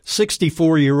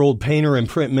64-year-old painter and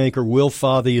printmaker Wil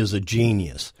Fathi is a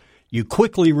genius. You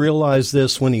quickly realize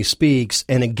this when he speaks,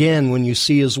 and again when you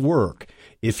see his work,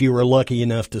 if you are lucky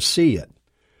enough to see it.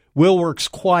 Wil works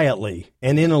quietly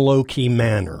and in a low-key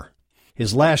manner.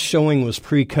 His last showing was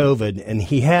pre-COVID, and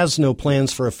he has no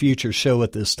plans for a future show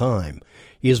at this time.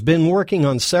 He has been working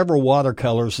on several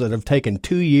watercolors that have taken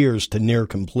 2 years to near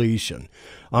completion.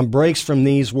 On breaks from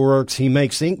these works, he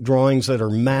makes ink drawings that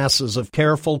are masses of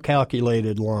careful,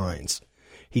 calculated lines.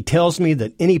 He tells me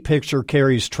that any picture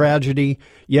carries tragedy,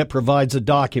 yet provides a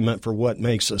document for what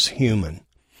makes us human.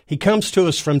 He comes to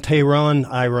us from Tehran,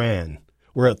 Iran,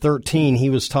 where at 13 he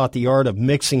was taught the art of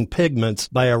mixing pigments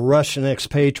by a Russian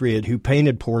expatriate who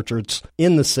painted portraits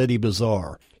in the city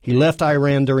bazaar. He left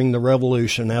Iran during the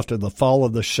revolution after the fall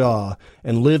of the Shah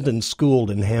and lived and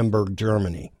schooled in Hamburg,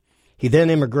 Germany. He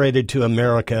then immigrated to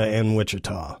America and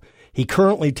Wichita. He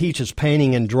currently teaches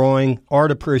painting and drawing, art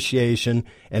appreciation,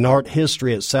 and art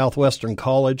history at Southwestern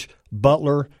College,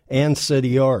 Butler, and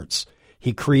City Arts.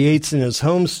 He creates in his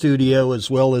home studio as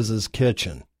well as his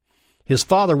kitchen. His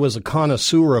father was a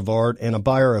connoisseur of art and a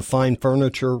buyer of fine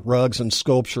furniture, rugs, and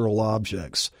sculptural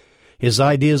objects. His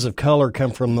ideas of color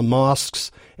come from the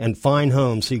mosques and fine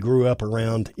homes he grew up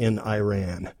around in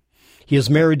Iran. He is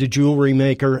married to jewelry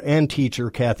maker and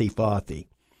teacher Wil Fathi.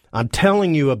 I'm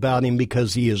telling you about him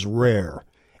because he is rare,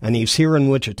 and he's here in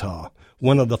Wichita,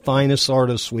 one of the finest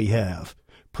artists we have,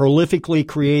 prolifically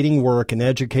creating work and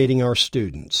educating our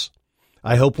students.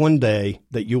 I hope one day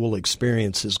that you will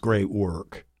experience his great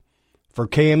work. For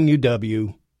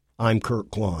KMUW, I'm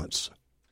Curt Clonts.